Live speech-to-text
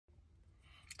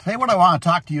Today what I want to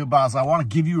talk to you about is I want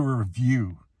to give you a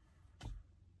review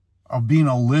of being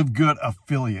a LiveGood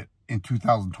affiliate in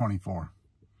 2024.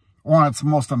 One, it's the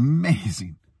most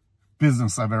amazing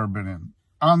business I've ever been in.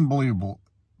 Unbelievable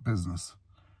business.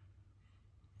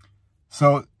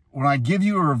 So when I give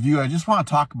you a review, I just want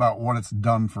to talk about what it's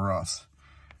done for us.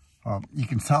 You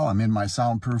can tell I'm in my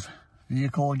soundproof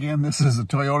vehicle again. This is a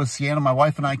Toyota Sienna. My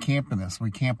wife and I camp in this. We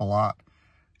camp a lot.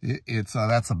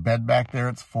 That's a bed back there.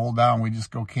 It's fold down. We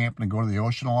just go camping and go to the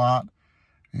ocean a lot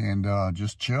and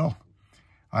just chill.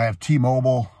 I have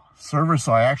T-Mobile service,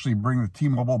 so I actually bring the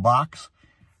T-Mobile box,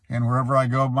 and wherever I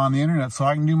go, I'm on the internet, so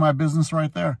I can do my business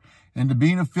right there. And to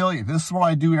be an affiliate, this is what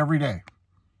I do every day.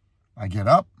 I get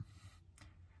up,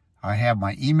 I have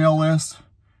my email list,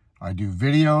 I do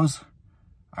videos,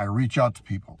 I reach out to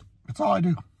people. That's all I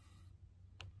do.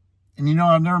 And you know,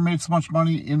 I've never made so much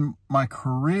money in my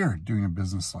career doing a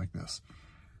business like this.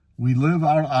 We live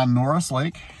out on Norris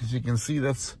Lake. As you can see,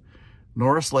 that's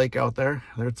Norris Lake out there.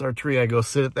 There's our tree. I go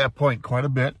sit at that point quite a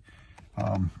bit.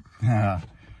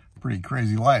 Pretty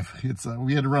crazy life.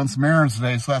 We had to run some errands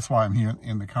today, so that's why I'm here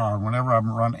in the car. Whenever I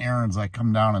run errands, I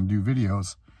come down and do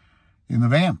videos in the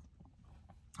van,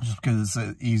 just because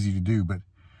it's easy to do. But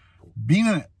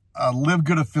being a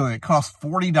LiveGood affiliate costs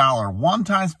 $40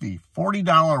 one-time fee.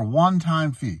 $40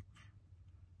 one-time fee.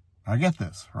 I get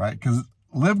this, right? Because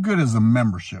LiveGood is a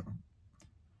membership.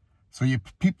 So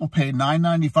people pay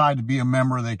 $9.95 to be a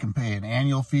member. They can pay an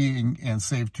annual fee and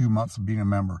save 2 months of being a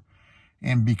member.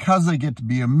 And because they get to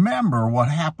be a member, what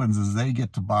happens is they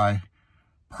get to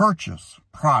purchase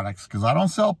products. Because I don't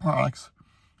sell products.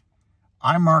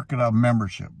 I market a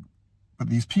membership. But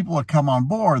these people that come on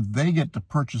board, they get to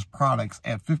purchase products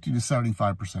at 50 to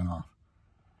 75% off.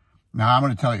 Now, I'm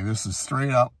going to tell you, this is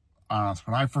straight up honest.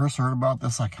 When I first heard about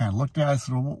this, I kind of looked at it. I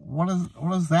said, well, what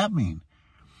does that mean?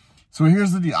 So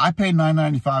here's the deal. I paid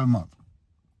 $9.95 a month.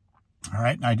 All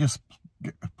right. And I just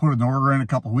put an order in a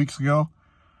couple of weeks ago.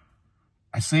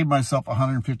 I saved myself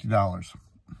 $150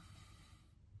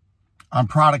 on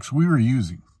products we were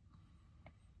using.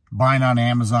 Buying on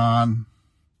Amazon,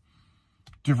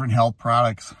 different health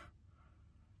products,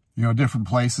 you know, different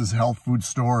places, health food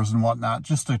stores and whatnot,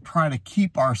 just to try to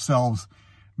keep ourselves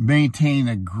maintain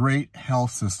a great health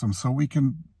system so we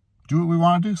can do what we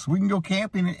want to do, so we can go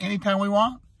camping anytime we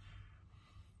want.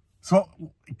 So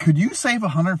could you save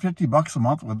 $150 a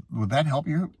month? Would that help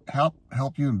you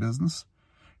in business?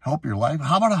 Help your life?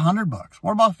 How about $100?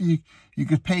 What about if you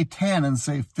could pay 10 and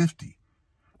save 50?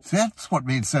 See, that's what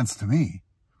made sense to me.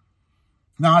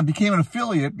 Now, I became an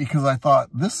affiliate because I thought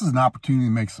this is an opportunity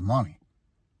to make some money.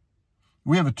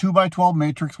 We have a 2x12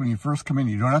 matrix when you first come in.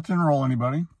 You don't have to enroll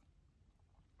anybody.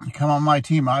 You come on my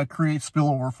team. I create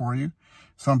spillover for you.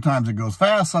 Sometimes it goes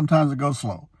fast. Sometimes it goes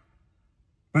slow.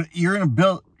 But you're in a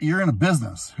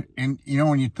business. And, you know,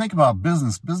 when you think about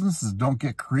businesses don't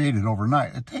get created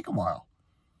overnight. It takes a while.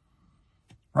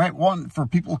 Right? One, for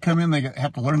people to come in, they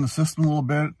have to learn the system a little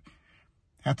bit.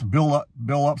 Have to build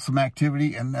up some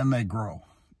activity, and then they grow.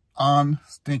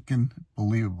 Unstinking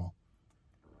believable.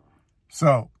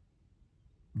 So,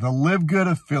 the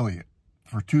LiveGood affiliate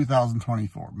for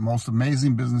 2024. Most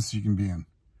amazing business you can be in.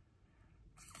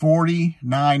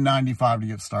 $49.95 to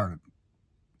get started.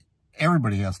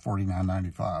 Everybody has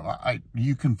 $49.95.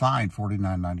 You can find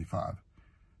 $49.95.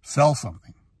 Sell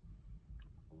something.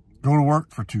 Go to work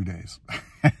for 2 days.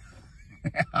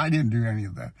 I didn't do any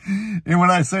of that. And when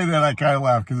I say that, I kind of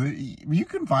laugh because you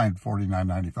can find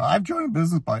 $49.95. I've joined a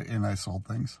business and I sold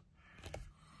things.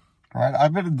 All right.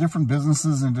 I've been in different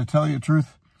businesses, and to tell you the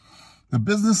truth, the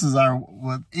businesses I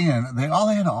was in, they all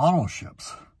had auto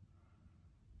ships.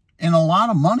 And a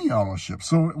lot of money auto ships.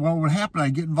 So what would happen,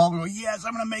 I'd get involved and go, yes,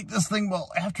 I'm going to make this thing.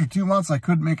 Well, after 2 months, I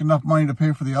couldn't make enough money to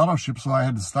pay for the auto ship, so I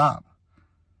had to stop.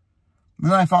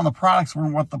 Then I found the products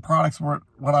weren't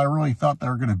what I really thought they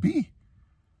were going to be.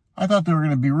 I thought they were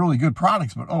going to be really good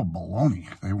products, but oh, baloney.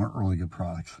 They weren't really good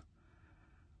products.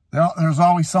 There's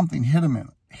always something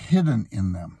hidden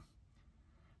in them.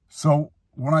 So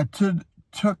when I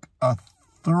took a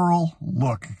thorough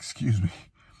look,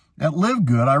 at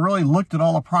LiveGood, I really looked at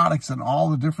all the products and all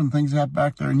the different things they have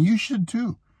back there, and you should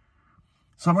too.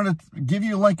 So I'm going to give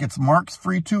you a link. It's Mark's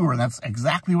free tour, and that's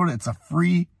exactly what it's a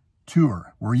free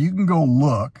tour where you can go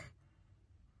look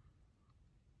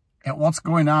at what's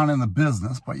going on in the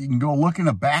business, but you can go look in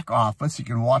the back office. You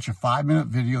can watch a 5-minute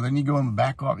video. Then you go in the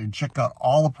back office and check out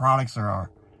all the products there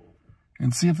are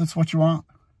and see if that's what you want.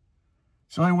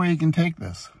 It's the only way you can take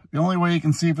this. The only way you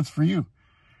can see if it's for you.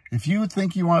 If you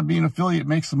think you want to be an affiliate,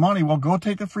 make some money, well, go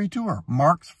take the free tour.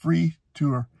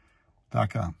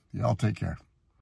 marksfreetour.com. Y'all take care.